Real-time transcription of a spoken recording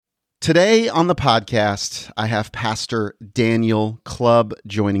Today on the podcast, I have Pastor Daniel Clubb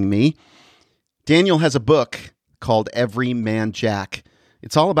joining me. Daniel has a book called Every Man Jack.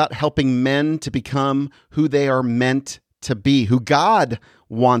 It's all about helping men to become who they are meant to be, who God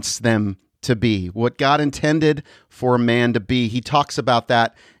wants them to be, what God intended for a man to be. He talks about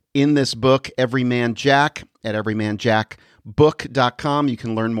that in this book, Every Man Jack, at everymanjackbook.com. You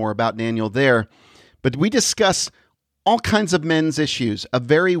can learn more about Daniel there. But we discuss all kinds of men's issues, a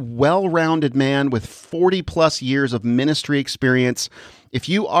very well-rounded man with 40-plus years of ministry experience. If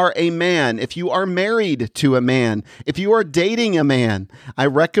you are a man, if you are married to a man, if you are dating a man, I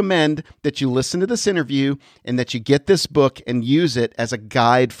recommend that you listen to this interview and that you get this book and use it as a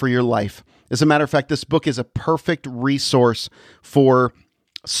guide for your life. As a matter of fact, this book is a perfect resource for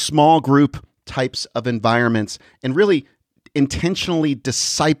small group types of environments and really intentionally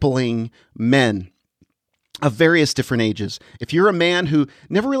discipling men of various different ages. If you're a man who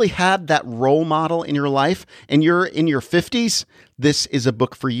never really had that role model in your life and you're in your 50s, this is a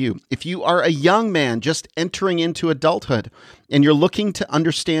book for you. If you are a young man just entering into adulthood and you're looking to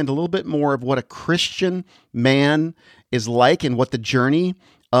understand a little bit more of what a Christian man is like and what the journey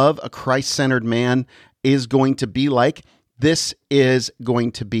of a Christ-centered man is going to be like, this is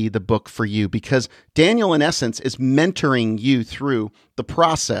going to be the book for you, because Daniel, in essence, is mentoring you through the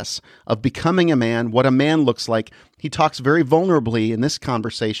process of becoming a man, what a man looks like. He talks very vulnerably in this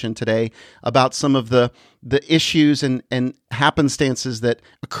conversation today about some of the issues and happenstances that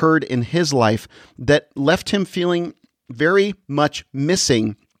occurred in his life that left him feeling very much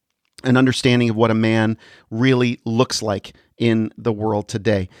missing an understanding of what a man really looks like in the world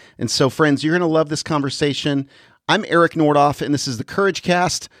today. And so, friends, you're going to love this conversation. I'm Eric Nordoff, and this is the Courage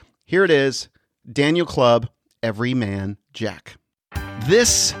Cast. Here it is, Daniel Clubb, Every Man Jack.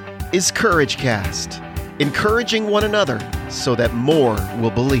 This is Courage Cast, encouraging one another so that more will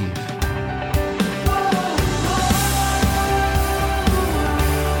believe.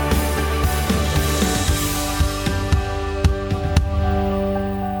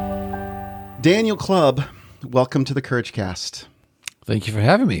 Daniel Clubb, welcome to the Courage Cast. Thank you for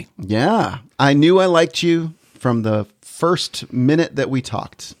having me. Yeah, I knew I liked you from the first minute that we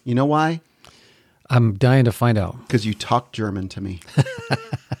talked. You know why? I'm dying to find out. Because you talk German to me.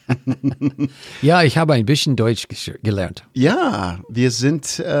 Ja, ich habe ein bisschen Deutsch gelernt. Ja,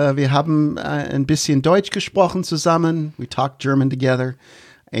 wir haben ein bisschen Deutsch gesprochen zusammen. We talked German together.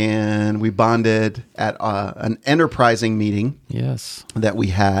 And we bonded at an enterprising meeting Yes. that we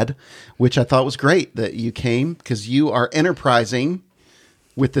had, which I thought was great that you came, because you are enterprising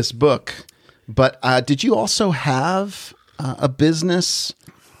with this book. But did you also have a business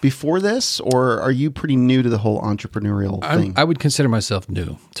before this, or are you pretty new to the whole entrepreneurial thing? I would consider myself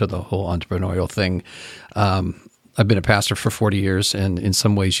new to the whole entrepreneurial thing. I've been a pastor for 40 years, and in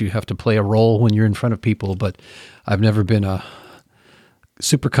some ways you have to play a role when you're in front of people, but I've never been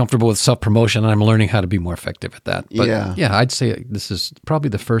super comfortable with self-promotion, and I'm learning how to be more effective at that. But yeah, I'd say this is probably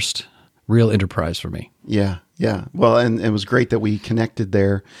the first real enterprise for me. Yeah. Well, and it was great that we connected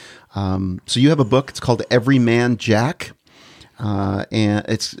there. So you have a book. It's called Every Man Jack, and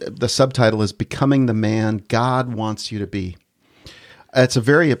the subtitle is Becoming the Man God Wants You to Be. It's a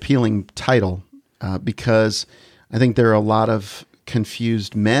very appealing title because I think there are a lot of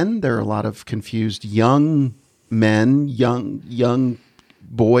confused men. There are a lot of confused young men, young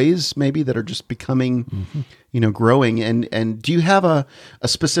boys maybe that are just becoming, growing. And do you have a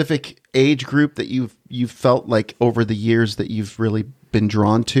specific age group that you've felt like over the years that you've really been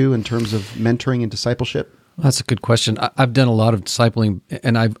drawn to in terms of mentoring and discipleship? Well, that's a good question. I've done a lot of discipling,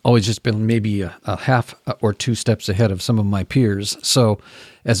 and I've always just been maybe a half or two steps ahead of some of my peers. So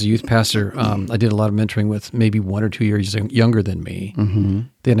as a youth pastor, I did a lot of mentoring with maybe 1 or 2 years younger than me. Mm-hmm.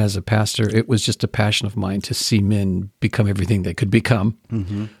 Then as a pastor, it was just a passion of mine to see men become everything they could become.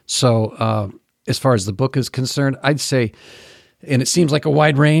 Mm-hmm. So as far as the book is concerned, I'd say, and it seems like a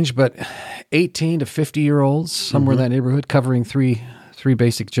wide range, but 18 to 50-year-olds, somewhere in that neighborhood, covering three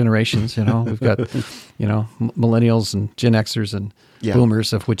basic generations. We've got, millennials and Gen Xers and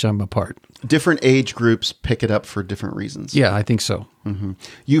boomers, of which I'm a part. Different age groups pick it up for different reasons. Yeah, I think so. Mm-hmm.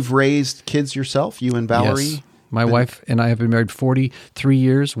 You've raised kids yourself, you and Valerie? Yes. My wife and I have been married 43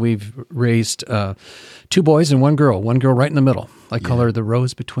 years. We've raised 2 boys and 1 girl right in the middle. I call her the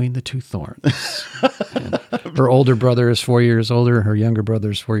rose between the 2 thorns. Her older brother is 4 years older. Her younger brother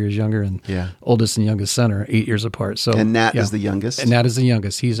is 4 years younger. And oldest and youngest son are 8 years apart. So, and Nat is the youngest? And Nat is the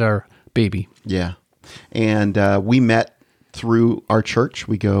youngest. He's our baby. Yeah. And we met through our church.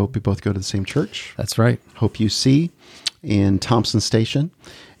 We both go to the same church. That's right. Hope You See in Thompson Station.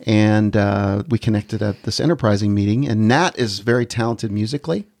 And we connected at this enterprising meeting. And Nat is very talented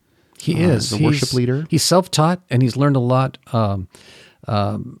musically. He is. The worship leader. He's self-taught, and he's learned a lot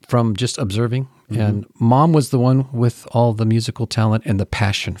from just observing. And Mom was the one with all the musical talent and the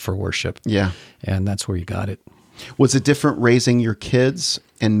passion for worship. Yeah. And that's where you got it. Was it different raising your kids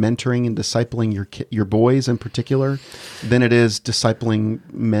and mentoring and discipling your boys in particular than it is discipling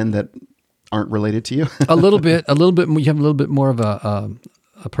men that aren't related to you? a little bit. You have a little bit more of a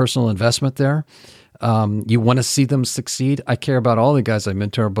personal investment there. You want to see them succeed. I care about all the guys I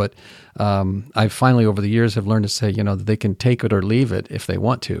mentor, but I finally over the years have learned to say, that they can take it or leave it if they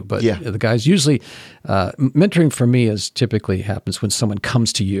want to. But the guys usually, mentoring for me is typically happens when someone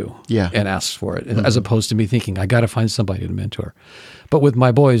comes to you and asks for it, as opposed to me thinking, I got to find somebody to mentor. But with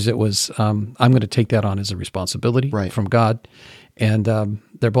my boys, it was, I'm going to take that on as a responsibility from God. And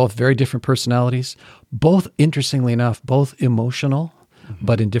they're both very different personalities, both, interestingly enough, both emotional,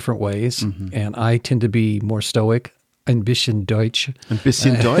 but in different ways. And I tend to be more stoic, ein bisschen Deutsch. Ein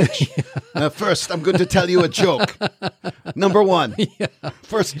bisschen Deutsch? First, I'm going to tell you a joke. Number one.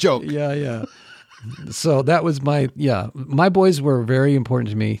 First joke. Yeah. So that was my boys were very important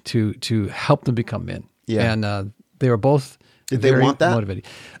to me to help them become men. Yeah. And they were both Did they want that? Motivated.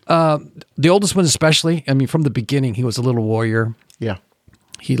 The oldest one especially, from the beginning, he was a little warrior. Yeah.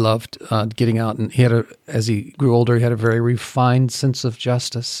 He loved getting out, and as he grew older, he had a very refined sense of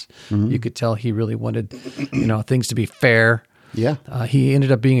justice. You could tell he really wanted, things to be fair. Yeah. He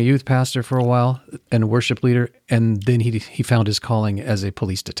ended up being a youth pastor for a while and a worship leader, and then he found his calling as a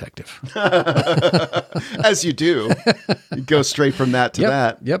police detective. As you do. You go straight from that to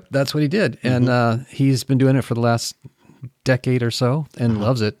that. Yep, that's what he did. And he's been doing it for the last decade or so and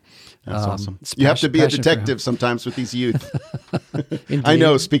loves it. That's awesome. You have to be a detective sometimes with these youth. I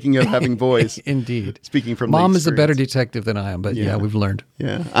know, speaking of having boys. Indeed. Speaking from Mom is a better detective than I am, but we've learned.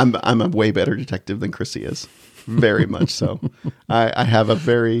 Yeah, I'm a way better detective than Chrissy is. Very much so. I have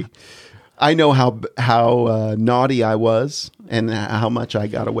I know how naughty I was and how much I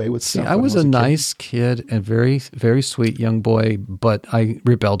got away with stuff. I was a nice kid and very, very sweet young boy, but I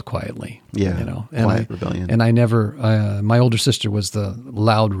rebelled quietly. Yeah, quiet rebellion. And I never, my older sister was the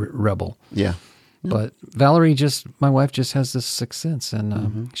loud rebel. Yeah. But Valerie my wife just has this sixth sense,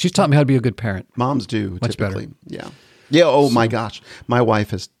 and she's taught me how to be a good parent. Moms do, much typically. Better. Yeah. Oh my gosh. My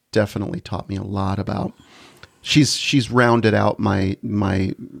wife has definitely taught me a lot about, she's rounded out my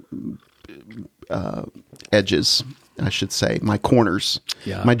edges, I should say, my corners,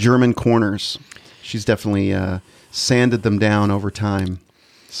 my German corners. She's definitely sanded them down over time.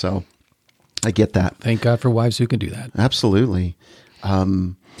 So I get that. Thank God for wives who can do that. Absolutely.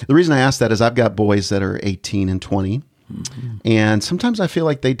 The reason I ask that is I've got boys that are 18 and 20, and sometimes I feel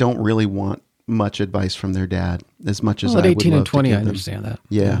like they don't really want much advice from their dad as much as I would love to give them. At 18 and 20, I understand that.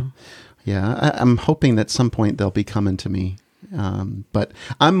 Yeah. I'm hoping that at some point they'll be coming to me. But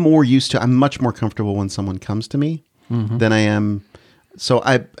I'm much more comfortable when someone comes to me than I am. So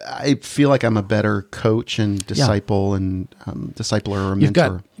I feel like I'm a better coach and disciple and discipler or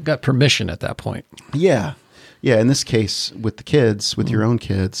mentor. You've got permission at that point. Yeah. Yeah. In this case, with the kids, with your own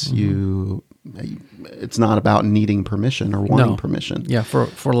kids, it's not about needing permission or wanting permission. Yeah. For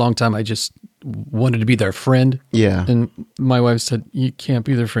a long time, I just wanted to be their friend. Yeah. And my wife said, you can't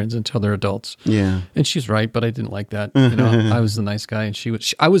be their friends until they're adults. Yeah. And she's right, but I didn't like that. I was the nice guy, and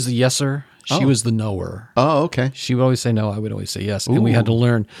I was the yeser. She was the knower. Oh, okay. She would always say no. I would always say yes. And we had to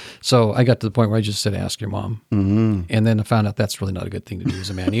learn. So I got to the point where I just said, ask your mom. Mm-hmm. And then I found out that's really not a good thing to do as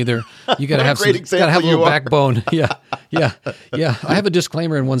a man either. You got to have a little backbone. Yeah. I have a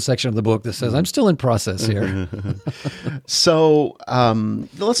disclaimer in one section of the book that says I'm still in process here. So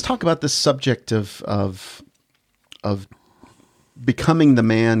let's talk about this subject of becoming the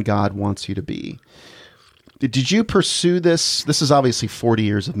man God wants you to be. Did you pursue this? This is obviously 40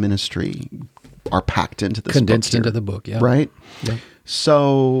 years of ministry are packed into this condensed book into the book, yeah. Right? Yeah.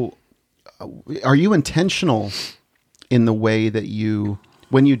 So are you intentional in the way that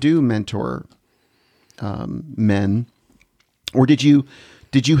when you do mentor men, or did you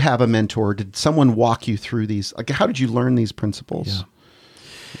have a mentor? Did someone walk you through these? Like, how did you learn these principles? Yeah.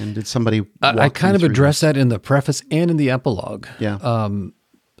 And did somebody I kind of address that in the preface and in the epilogue. Yeah.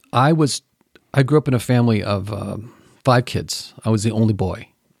 I grew up in a family of 5 kids. I was the only boy,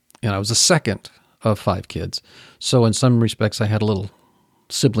 and I was the second of 5 kids. So in some respects, I had a little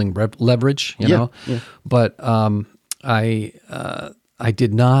sibling leverage, you know. Yeah. But I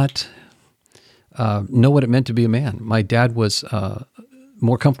did not know what it meant to be a man. My dad was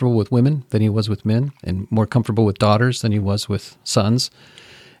more comfortable with women than he was with men, and more comfortable with daughters than he was with sons.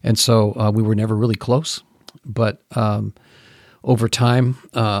 And so we were never really close. But over time,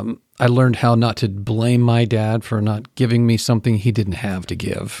 I learned how not to blame my dad for not giving me something he didn't have to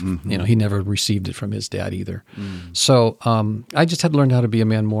give. He never received it from his dad either. So I just had to learn how to be a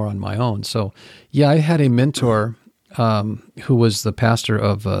man more on my own. So yeah, I had a mentor who was the pastor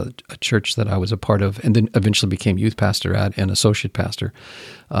of a church that I was a part of, and then eventually became youth pastor at and associate pastor.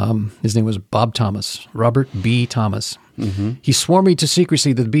 His name was Bob Thomas, Robert B. Thomas. He swore me to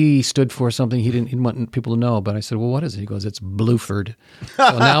secrecy that B stood for something he didn't want people to know. But I said, "Well, what is it?" He goes, "It's Bluford."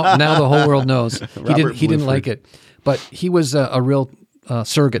 So now the whole world knows. He didn't like it, but he was a real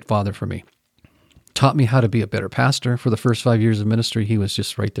surrogate father for me. Taught me how to be a better pastor. For the first 5 years of ministry, he was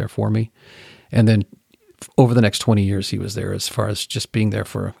just right there for me, and then over the next 20 years, he was there as far as just being there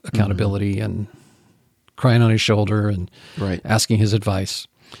for accountability and crying on his shoulder and asking his advice.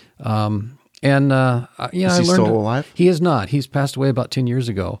 Is he still alive? He is not. He's passed away about 10 years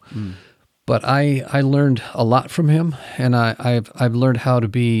ago. But I learned a lot from him, and I've learned how to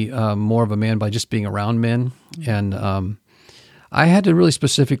be more of a man by just being around men. And I had to really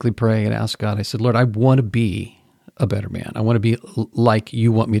specifically pray and ask God. I said, Lord, I want to be a better man. I want to be like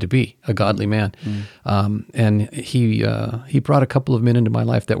you want me to be, a godly man. And he brought a couple of men into my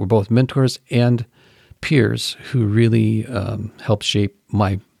life that were both mentors and peers who really helped shape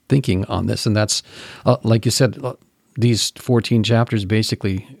my thinking on this. And that's, like you said, these 14 chapters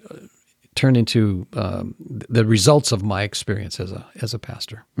basically turn into the results of my experience as a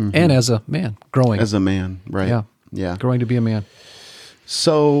pastor and as a man growing. As a man, right? Yeah. Growing to be a man.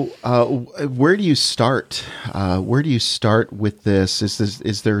 So, where do you start? Where do you start with this?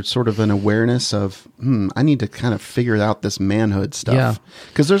 Is there sort of an awareness of, I need to kind of figure out this manhood stuff? Yeah.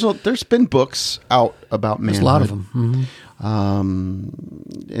 Because there's been books out about manhood. There's a lot of them.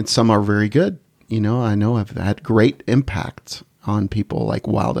 And some are very good. I know I've had great impact on people like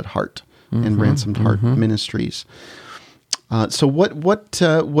Wild at Heart and Ransomed Heart Ministries. So what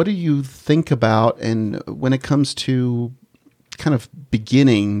do you think about, and when it comes to kind of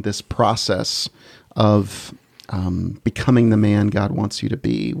beginning this process of becoming the man God wants you to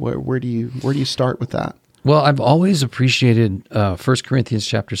be? Where do you start with that? Well, I've always appreciated 1 Corinthians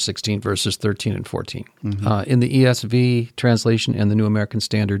chapter 16, verses 13 and 14. In the ESV translation and the New American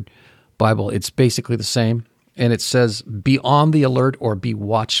Standard Bible, it's basically the same. And it says, be on the alert, or be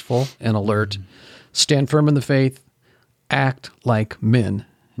watchful and alert, stand firm in the faith, act like men,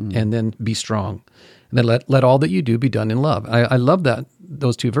 and then be strong. And then let all that you do be done in love. I love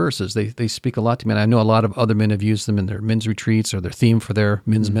those two verses. They speak a lot to me. And I know a lot of other men have used them in their men's retreats or their theme for their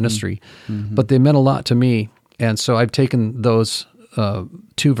men's ministry. But they meant a lot to me. And so I've taken those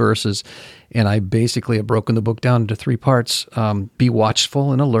two verses, and I basically have broken the book down into 3 parts. Be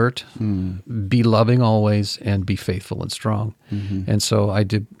watchful and alert, be loving always, and be faithful and strong. And so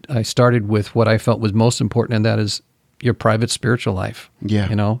I started with what I felt was most important, and that is your private spiritual life.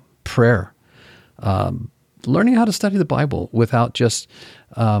 Yeah. Prayer. Learning how to study the Bible without just,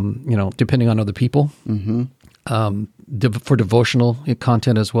 depending on other people, for devotional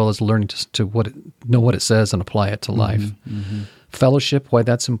content, as well as learning to know what it says and apply it to life. Fellowship, why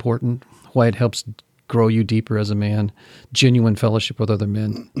that's important, why it helps grow you deeper as a man, genuine fellowship with other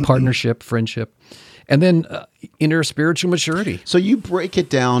men, partnership, friendship, and then inner spiritual maturity. So you break it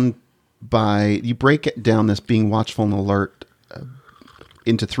down this being watchful and alert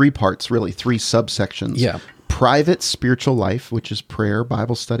into 3 parts, really 3 subsections. Yeah. Private spiritual life, which is prayer,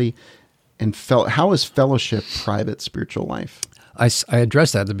 Bible study, and how is fellowship private spiritual life? I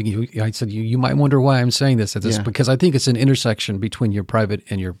addressed that at the beginning. I said, you might wonder why I'm saying this because I think it's an intersection between your private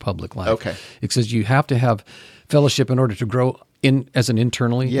and your public life. Okay. It says you have to have fellowship in order to grow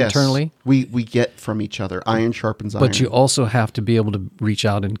internally. Yes. We get from each other. Iron sharpens iron. But you also have to be able to reach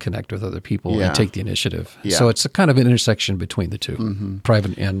out and connect with other people and take the initiative. Yeah. So it's a kind of an intersection between the two,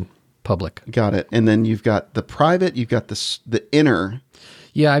 private and public. Got it. And then you've got the private, you've got the inner.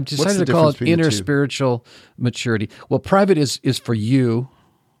 Yeah, I've decided to call it inner spiritual maturity. Well, private is for you,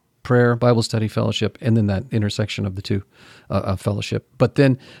 prayer, Bible study, fellowship, and then that intersection of the two, fellowship. But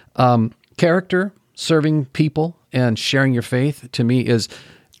then character, serving people, and sharing your faith, to me is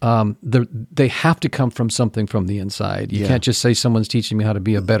they have to come from something from the inside. You can't just say someone's teaching me how to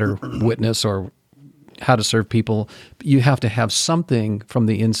be a better witness or how to serve people. You have to have something from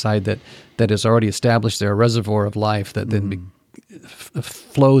the inside that is already established there, a reservoir of life that then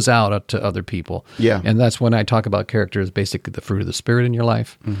flows out to other people. Yeah. And that's when I talk about character as basically the fruit of the Spirit in your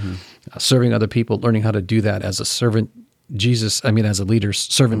life. Serving other people, learning how to do that as a servant. As a leader,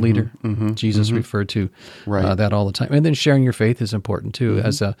 servant leader. Jesus referred to that all the time. And then sharing your faith is important too,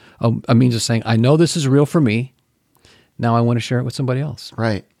 as a means of saying, I know this is real for me. Now I want to share it with somebody else.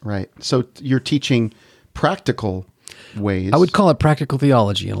 Right. So you're teaching practical ways. I would call it practical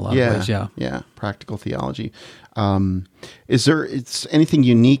theology in a lot of ways. Yeah. Yeah. Practical theology. Is there anything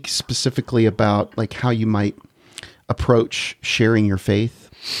unique specifically about like how you might approach sharing your faith?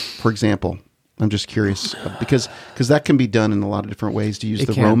 For example, I'm just curious because that can be done in a lot of different ways. Do you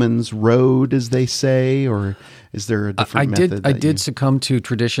use Romans road, as they say, or is there a different method? I did succumb to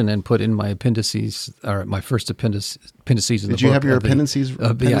tradition and put in my appendices, or my first appendices in the book. Did you have your appendices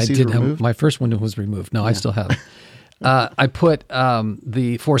I did removed? My first one was removed. No, I still have it. I put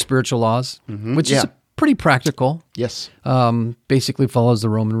the 4 spiritual laws, which is pretty practical. Yes. Basically follows the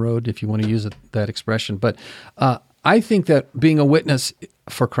Roman road, if you want to use that expression. But I think that being a witness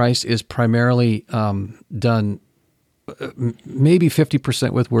for Christ is primarily done maybe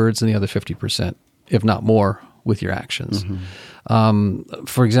 50% with words and the other 50%, if not more, with your actions.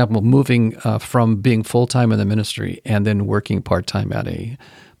 For example, moving from being full-time in the ministry and then working part-time at a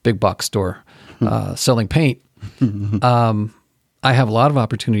big box store selling paint, I have a lot of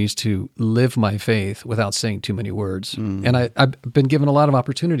opportunities to live my faith without saying too many words. And I've been given a lot of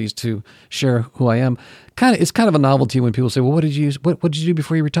opportunities to share who I am. It's kind of a novelty when people say, well, what did you do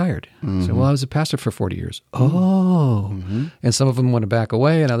before you retired? I say, well, I was a pastor for 40 years. Oh. And some of them want to back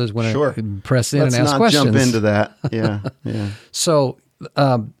away and others want to press in and ask questions. Let's not jump into that. Yeah. Yeah. So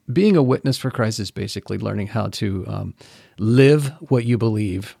being a witness for Christ is basically learning how to live what you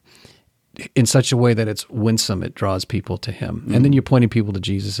believe in such a way that it's winsome, it draws people to him. And then you're pointing people to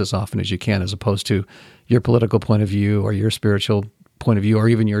Jesus as often as you can, as opposed to your political point of view or your spiritual point of view or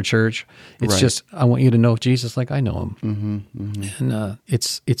even your church. It's just, I want you to know Jesus like I know him. And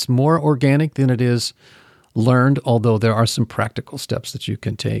it's more organic than it is learned, although there are some practical steps that you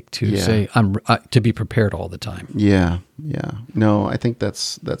can take to say, to be prepared all the time. Yeah. Yeah. No, I think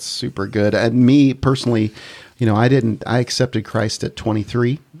that's super good. And me personally, I accepted Christ at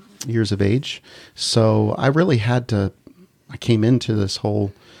 23 years of age. So I really I came into this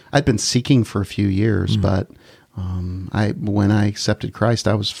I'd been seeking for a few years, but when I accepted Christ,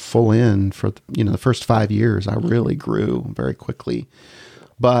 I was full in for, the first 5 years. I really grew very quickly,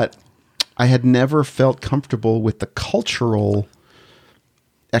 but I had never felt comfortable with the cultural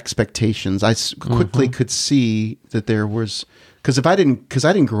expectations. I quickly could see that there was, because I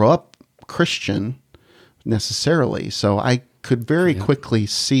didn't grow up Christian necessarily. So I could very quickly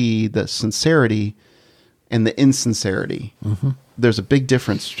see the sincerity and the insincerity. There's a big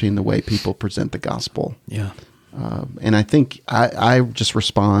difference between the way people present the gospel. Yeah. And I think I just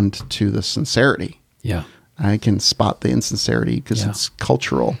respond to the sincerity. Yeah. I can spot the insincerity because it's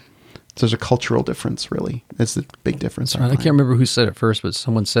cultural. So there's a cultural difference, really. That's the big difference. I can't remember who said it first, but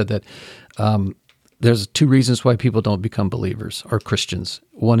someone said that there's 2 reasons why people don't become believers or Christians.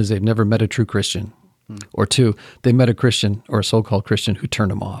 One is they've never met a true Christian. Or 2, they met a Christian or a so-called Christian who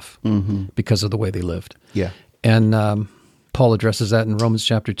turned them off because of the way they lived. Yeah. And Paul addresses that in Romans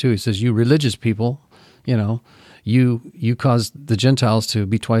chapter 2. He says, you religious people, you caused the Gentiles to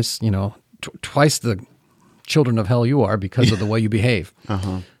be twice the children of hell you are because of the way you behave.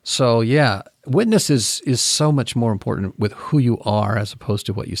 So witness is so much more important with who you are as opposed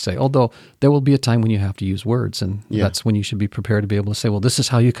to what you say. Although there will be a time when you have to use words, and that's when you should be prepared to be able to say, well, this is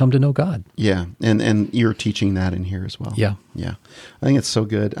how you come to know God. Yeah, and you're teaching that in here as well. Yeah. Yeah. I think it's so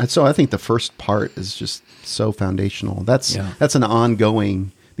good. So I think the first part is just so foundational. That's an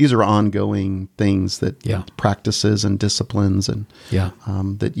ongoing, these are ongoing things that practices and disciplines and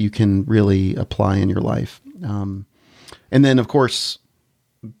that you can really apply in your life. And then, of course,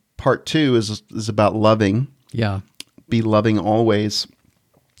 part 2 is about loving. Yeah. Be loving always,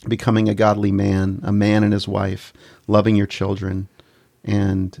 becoming a godly man, a man and his wife, loving your children,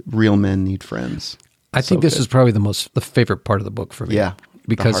 and real men need friends. I think this is probably the favorite part of the book for me. Yeah.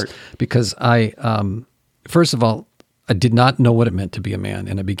 Because I, first of all, I did not know what it meant to be a man,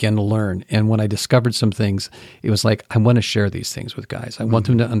 and I began to learn. And when I discovered some things, it was like, I want to share these things with guys. I want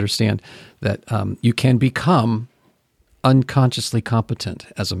them to understand that you can become unconsciously competent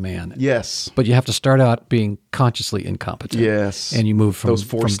as a man. Yes. But you have to start out being consciously incompetent. Yes. And you move from those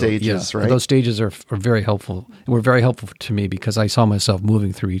 4 stages, right? Those stages are very helpful. And were very helpful to me because I saw myself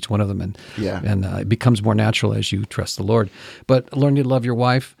moving through each one of them. And it becomes more natural as you trust the Lord. But learning to love your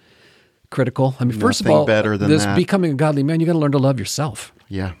wife, critical. I mean, first of all, better than this becoming a godly man, you got to learn to love yourself.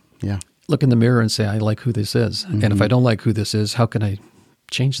 Yeah. Yeah. Look in the mirror and say, I like who this is. And if I don't like who this is, how can I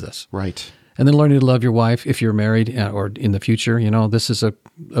change this? Right. And then learning to love your wife if you're married or in the future. This is a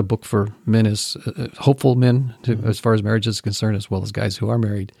book for men, as hopeful men as far as marriage is concerned, as well as guys who are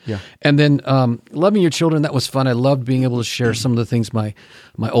married. Yeah. And then loving your children, that was fun. I loved being able to share some of the things my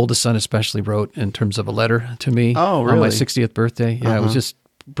oldest son especially wrote in terms of a letter to me on my 60th birthday. Yeah, it was just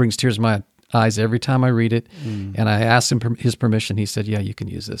brings tears to my eyes every time I read it, and I asked him his permission. He said, "Yeah, you can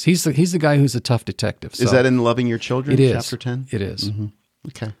use this." He's the guy who's a tough detective. So. Is that in Loving Your Children? It is. Chapter 10? It is.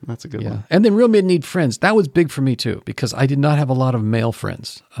 Okay, that's a good one. And then Real Men Need Friends. That was big for me too, because I did not have a lot of male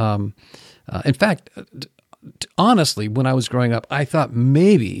friends. In fact, honestly, when I was growing up, I thought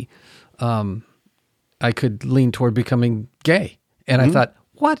maybe I could lean toward becoming gay. And I thought,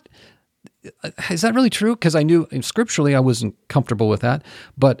 what? Is that really true? Because I knew scripturally I wasn't comfortable with that,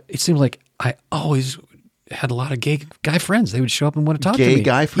 but it seemed like I always had a lot of gay guy friends. They would show up and want to talk to me. Gay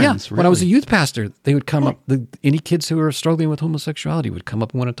guy friends, Yeah. When I was a really? youth pastor, they would come up. Any kids who were struggling with homosexuality would come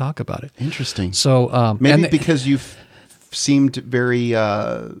up and want to talk about it. Interesting. So Maybe because you've seemed very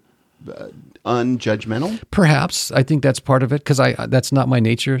unjudgmental? perhaps I think that's part of it, because that's not my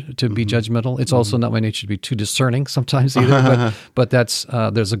nature to be judgmental. It's also not my nature to be too discerning sometimes either. But that's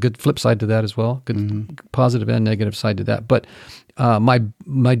there's a good flip side to that as well. Good positive and negative side to that. But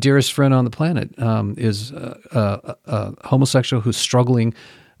my dearest friend on the planet is a homosexual who's struggling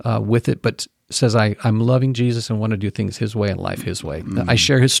with it, but says I'm loving Jesus and want to do things His way and life His way. I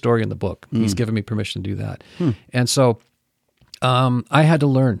share his story in the book. He's given me permission to do that, and so I had to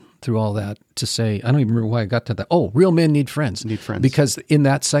learn through all that to say, I don't even remember why I got to that. Oh, real men need friends. Need friends. Because in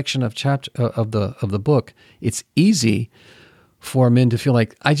that section of of the book, it's easy for men to feel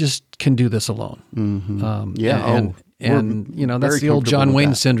like I just can do this alone. Yeah. And you know, that's very the old comfortable John with Wayne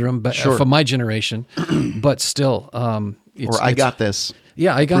that. syndrome, but Sure. for my generation. But still, I got this.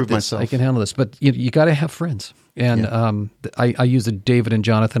 Yeah, I got Prove this. myself. I can handle this. But you got to have friends. And I use the David and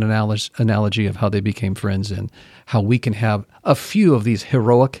Jonathan analogy of how they became friends and how we can have a few of these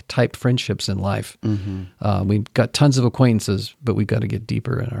heroic type friendships in life. We've got tons of acquaintances, but we've got to get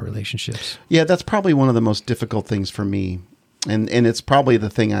deeper in our relationships. Yeah, that's probably one of the most difficult things for me. And it's probably the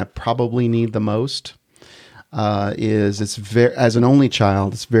thing I probably need the most. Is as an only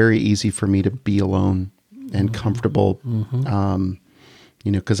child, it's very easy for me to be alone and comfortable.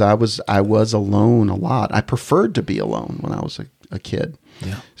 Because I was alone a lot. I preferred to be alone when I was a kid.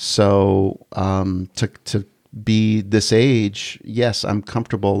 Yeah. So to be this age, yes, I'm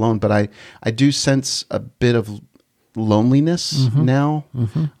comfortable alone, but I do sense a bit of loneliness now,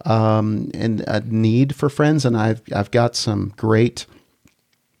 and a need for friends. And I've got some great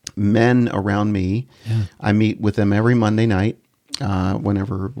men around me. Yeah. I meet with them every Monday night,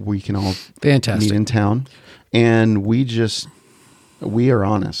 whenever we can all Fantastic. meet in town, and we are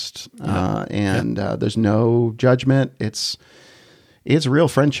honest, and there's no judgment. It's real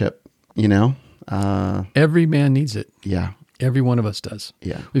friendship, you know? Every man needs it. Yeah. Every one of us does.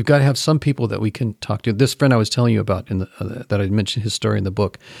 Yeah. We've got to have some people that we can talk to. This friend I was telling you about that I mentioned his story in the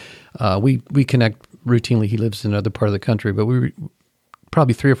book, we connect routinely. He lives in another part of the country, but we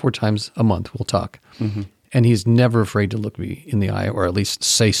probably 3 or 4 times a month we'll talk. And he's never afraid to look me in the eye, or at least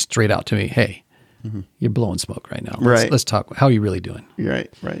say straight out to me, "Hey, you're blowing smoke right now. Let's talk. How are you really doing?" Right.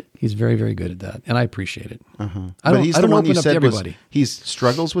 He's very, very good at that, and I appreciate it. But he's the one you said everybody. he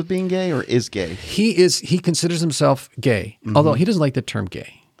struggles with being gay or is gay. He considers himself gay, although he doesn't like the term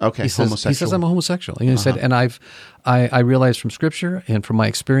gay. Okay, he says, homosexual. He says I'm a homosexual. And he said, and I realized from Scripture and from my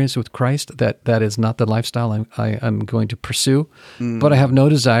experience with Christ that is not the lifestyle I'm going to pursue. But I have no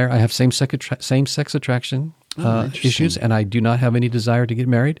desire. I have same-sex attraction issues, and I do not have any desire to get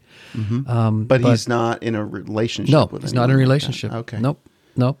married. But he's not in a relationship No, with he's anyone not in a like that. relationship. Okay.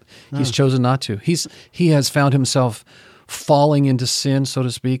 Nope. He's chosen not to. He has found himself falling into sin, so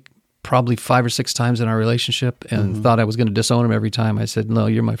to speak, probably 5 or 6 times in our relationship, and thought I was going to disown him every time. I said, "No,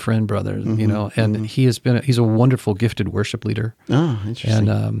 you're my friend, brother." You know, and he's a wonderful, gifted worship leader. Oh, interesting.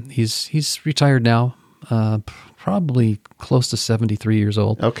 And he's retired now, probably close to 73 years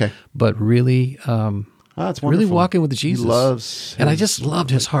old. Okay. But really, That's really wonderful. walking with Jesus. He loves and I his- just loved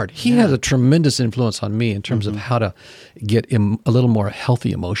his heart. He has a tremendous influence on me in terms of how to get a little more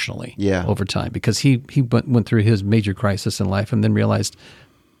healthy emotionally over time, because he went through his major crisis in life and then realized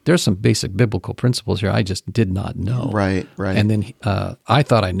there's some basic biblical principles here I just did not know. Right. And then I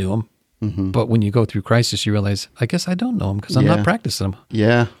thought I knew him, but when you go through crisis, you realize, I guess I don't know him because I'm not practicing them.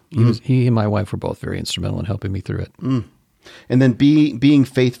 Yeah. He and my wife were both very instrumental in helping me through it. And then being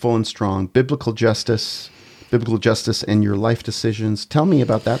faithful and strong, biblical justice and your life decisions. Tell me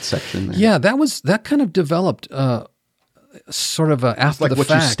about that section there. Yeah, that kind of developed sort of after Like the what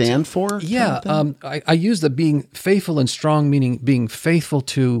fact. you stand for? Yeah, I use the being faithful and strong, meaning being faithful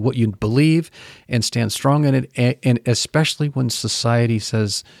to what you believe and stand strong in it, and especially when society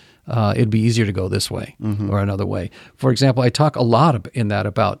says it'd be easier to go this way or another way. For example, I talk a lot in that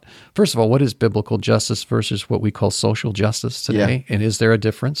about, first of all, what is biblical justice versus what we call social justice today, and is there a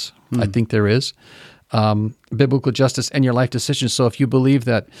difference? I think there is. biblical justice and your life decisions. So if you believe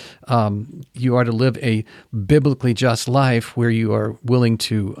that you are to live a biblically just life where you are willing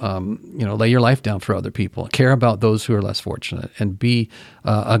to, lay your life down for other people, care about those who are less fortunate, and be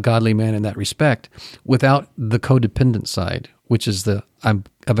a godly man in that respect, without the codependent side, which is I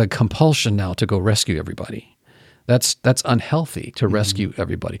have a compulsion now to go rescue everybody. That's unhealthy to rescue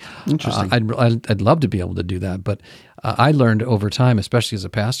everybody. Interesting. I'd love to be able to do that, but I learned over time, especially as a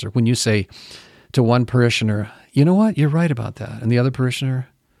pastor, when you say to one parishioner, you know what, you're right about that, and the other parishioner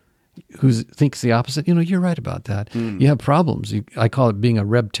who thinks the opposite, you're right about that. You have problems. I call it being a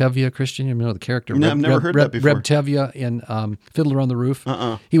Reb Tevye Christian. You know the character? No, I've never heard that before. Reb Tevye in Fiddler on the Roof.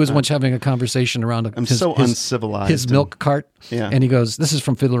 He was once having a conversation around his uncivilized. milk cart. Yeah. And he goes, this is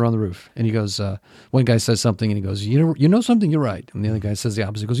from Fiddler on the Roof. And he goes, one guy says something, and he goes, you know something, you're right. And the other guy says the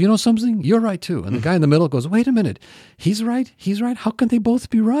opposite. He goes, you know something, you're right too. And the guy in the middle goes, wait a minute, he's right. How can they both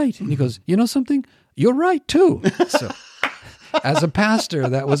be right? And he goes, you know something, you're right too. So as a pastor,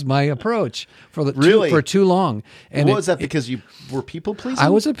 that was my approach for too long. And what was that? Because you were people pleasing? I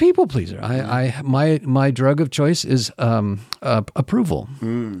was a people pleaser. My drug of choice is approval.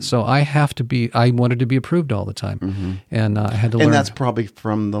 So I wanted to be approved all the time, and I had to learn. And that's probably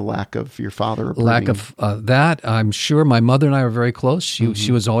from the lack of your father approving. Lack of that. I'm sure my mother and I were very close.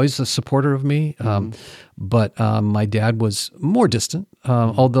 She was always a supporter of me. But my dad was more distant,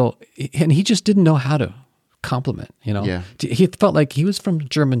 although, and he just didn't know how to compliment, Yeah. He felt like he was from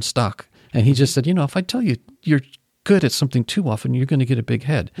German stock, and he just said, if I tell you you're good at something too often, you're going to get a big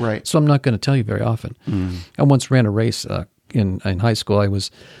head. Right. So I'm not going to tell you very often. I once ran a race in high school. I was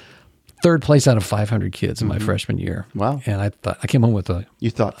third place out of 500 kids in my freshman year. Wow. And I came home with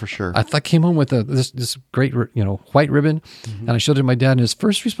You thought for sure. I came home with this great, white ribbon, and I showed it to my dad, and his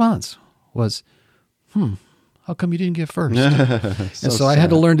first response was, how come you didn't get first? So I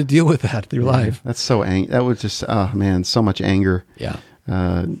had to learn to deal with that through life. That's so that was just, oh man, so much anger. Yeah.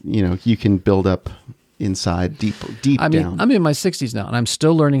 You can build up inside deep down. I'm in my 60s now, and I'm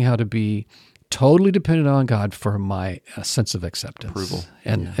still learning how to be totally dependent on God for my sense of acceptance. Approval.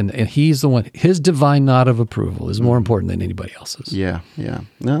 And he's the one, his divine nod of approval is more important than anybody else's. Yeah.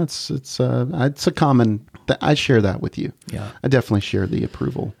 No, it's a common, I share that with you. Yeah. I definitely share the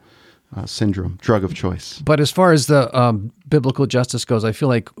approval syndrome, drug of choice. But as far as the biblical justice goes, I feel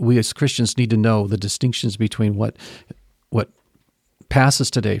like we as Christians need to know the distinctions between what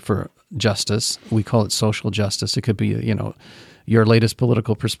passes today for justice. We call it social justice. It could be, your latest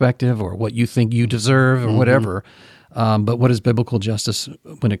political perspective or what you think you deserve or whatever. But what is biblical justice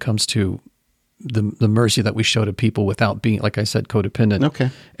when it comes to the mercy that we show to people without being, like I said, codependent? Okay.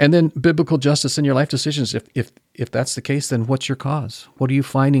 And then biblical justice in your life decisions. If that's the case, then what's your cause? What are you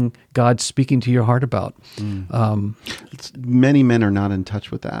finding God speaking to your heart about? Many men are not in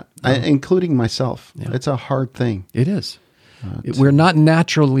touch with that, including myself. Yeah. It's a hard thing. It is. We're not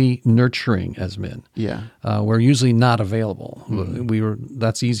naturally nurturing as men. Yeah. We're usually not available.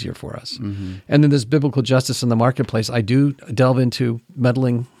 That's easier for us. And then there's biblical justice in the marketplace. I do delve into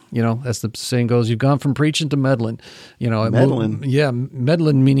meddling. As the saying goes, you've gone from preaching to meddling. Meddling.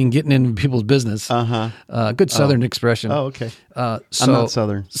 Meddling meaning getting into people's business. Good Southern expression. Oh, okay. I'm not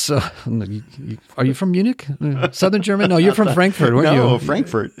Southern. So, are you from Munich? Southern German? No, you're from Frankfurt, weren't you? No,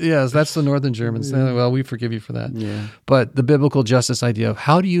 Frankfurt. Yes, that's the Northern Germans. Yeah. Well, we forgive you for that. Yeah. But the biblical justice idea of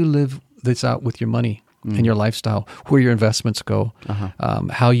how do you live this out with your money and your lifestyle, where your investments go,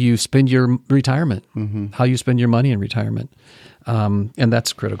 how you spend your retirement, how you spend your money in retirement. And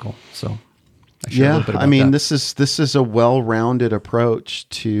that's critical. So, a little bit about that. This is a well-rounded approach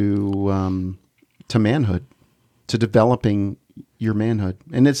to manhood, to developing your manhood,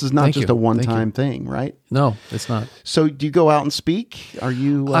 and this is not just a one-time thing, right? No, it's not. So, do you go out and speak? Are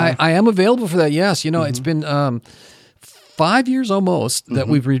you? I am available for that. Yes, it's been 5 years almost that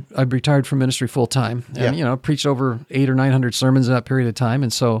I've retired from ministry full time, and preached over 800 or 900 sermons in that period of time,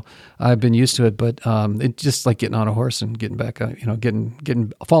 and so I've been used to it. But it's just like getting on a horse and getting back,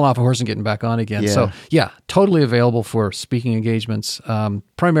 getting falling off a horse and getting back on again. Yeah. So totally available for speaking engagements.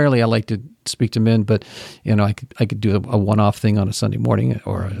 Primarily, I like to speak to men, but I could do a one-off thing on a Sunday morning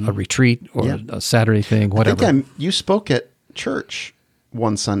or a retreat or a Saturday thing, whatever. I think you spoke at church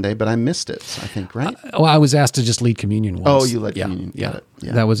one Sunday, but I missed it, I think, right? I was asked to just lead communion once. Oh, you led communion. Yeah.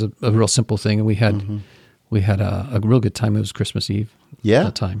 That was a real simple thing, and we had a real good time. It was Christmas Eve.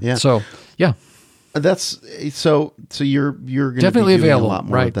 That time. Yeah. So that's so you're going to definitely be doing available. a lot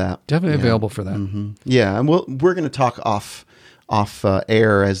more of that. Definitely available for that. Yeah, and we're going to talk off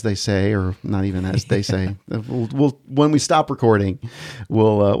air, as they say, or not even as they say. We'll when we stop recording,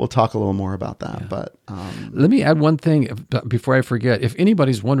 we'll talk a little more about that. Yeah. But let me add one thing before I forget. If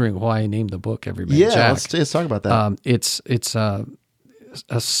anybody's wondering why I named the book Every Man Jack, let's talk about that. It's a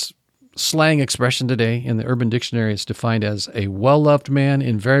slang expression today in the Urban Dictionary. It's defined as a well-loved man,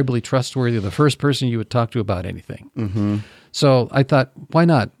 invariably trustworthy, the first person you would talk to about anything. Mm-hmm. So I thought, why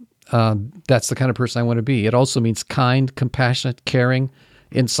not? That's the kind of person I want to be. It also means kind, compassionate, caring,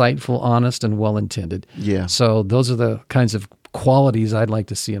 insightful, honest, and well-intended. Yeah. So those are the kinds of qualities I'd like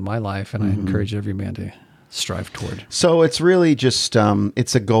to see in my life, and I encourage every man to strive toward. So it's really just,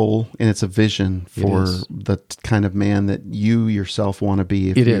 it's a goal and it's a vision for the kind of man that you yourself want to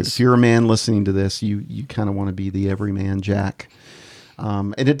be. If you're a man listening to this, you kind of want to be the everyman Jack.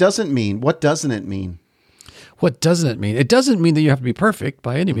 And it doesn't mean, what doesn't it mean? What doesn't it mean? It doesn't mean that you have to be perfect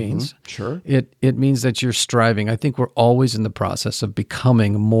by any means. Sure. It means that you're striving. I think we're always in the process of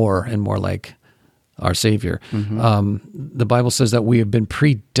becoming more and more like our Savior. The Bible says that we have been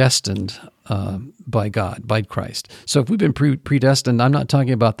predestined by God, by Christ. So if we've been predestined, I'm not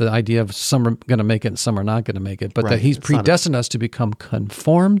talking about the idea of some are going to make it and some are not going to make it, but that He's predestined us to become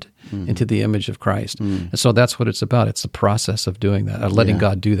conformed into the image of Christ. And so that's what it's about. It's the process of doing that, letting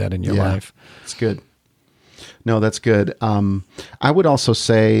God do that in your life. It's good. No, that's good. I would also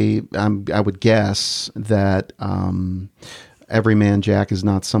say, I would guess that every man Jack is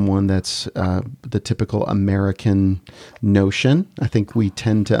not someone that's the typical American notion. I think we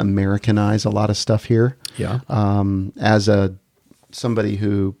tend to Americanize a lot of stuff here. Yeah. As somebody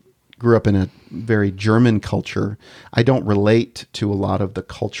who grew up in a very German culture, I don't relate to a lot of the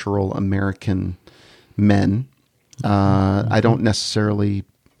cultural American men. I don't necessarily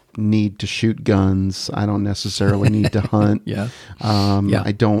need to shoot guns. I don't necessarily need to hunt.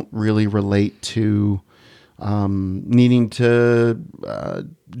 I don't really relate to needing to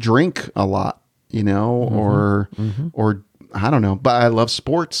drink a lot, or I don't know. But I love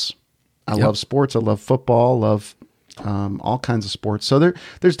sports. I love sports. I love football. Love all kinds of sports. So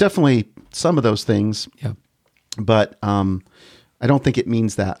there's definitely some of those things. Yeah. But I don't think it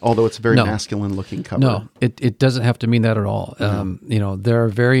means that, although it's a very masculine looking cover. No, it doesn't have to mean that at all. There are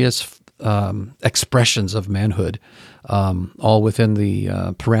various expressions of manhood, all within the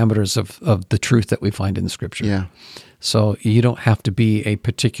parameters of the truth that we find in the Scripture. Yeah. So you don't have to be a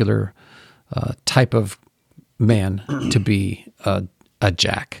particular type of man to be a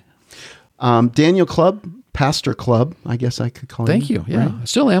Jack. Daniel Club, Pastor Club, I guess I could call you. Thank you. Yeah, right? I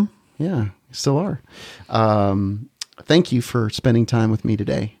still am. Yeah, you still are. Thank you for spending time with me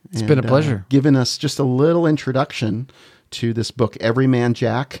today. It's been a pleasure. Giving us just a little introduction to this book, Every Man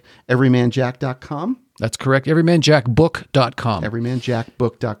Jack, everymanjack.com. That's correct, everymanjackbook.com.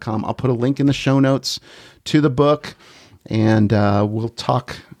 Everymanjackbook.com. I'll put a link in the show notes to the book, and we'll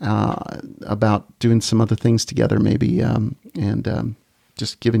talk about doing some other things together maybe, and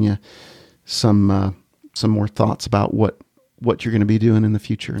just giving you some more thoughts about what you're going to be doing in the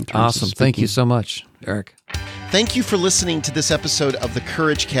future. In terms awesome. Thank you so much, Eric. Thank you for listening to this episode of the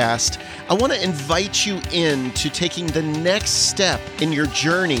Courage Cast. I want to invite you into taking the next step in your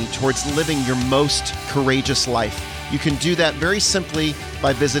journey towards living your most courageous life. You can do that very simply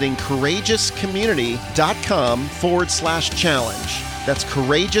by visiting courageouscommunity.com/challenge. That's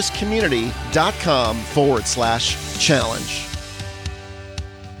courageouscommunity.com/challenge.